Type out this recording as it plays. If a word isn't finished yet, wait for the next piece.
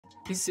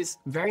This is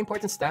a very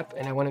important step,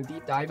 and I want to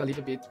deep dive a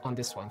little bit on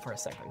this one for a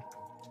second.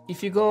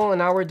 If you go on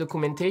our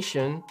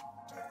documentation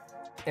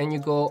and you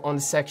go on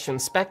the section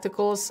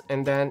Spectacles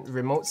and then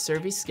Remote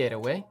Service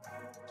Gateway,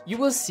 you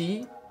will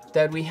see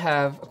that we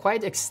have a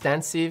quite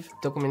extensive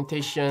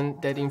documentation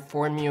that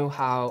inform you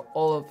how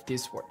all of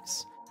this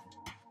works.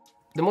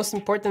 The most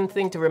important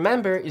thing to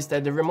remember is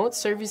that the Remote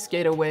Service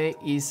Gateway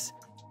is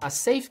a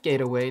safe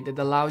gateway that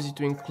allows you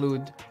to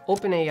include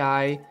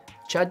OpenAI,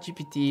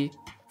 ChatGPT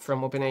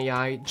from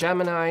OpenAI,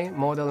 Gemini,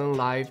 Model and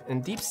Live,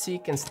 and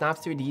DeepSeek and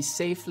Snap3D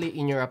safely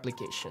in your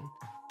application.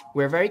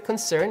 We're very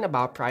concerned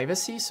about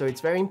privacy, so it's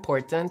very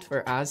important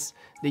for us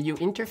that you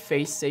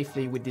interface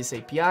safely with this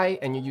API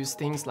and you use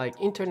things like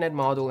Internet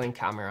Model and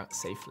Camera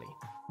safely.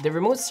 The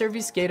Remote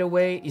Service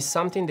Gateway is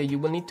something that you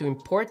will need to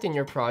import in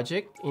your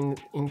project.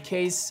 In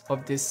case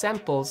of these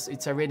samples,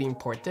 it's already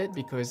imported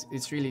because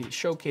it's really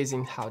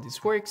showcasing how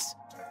this works.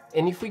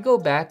 And if we go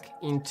back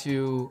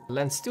into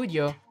Lens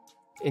Studio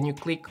and you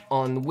click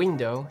on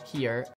Window here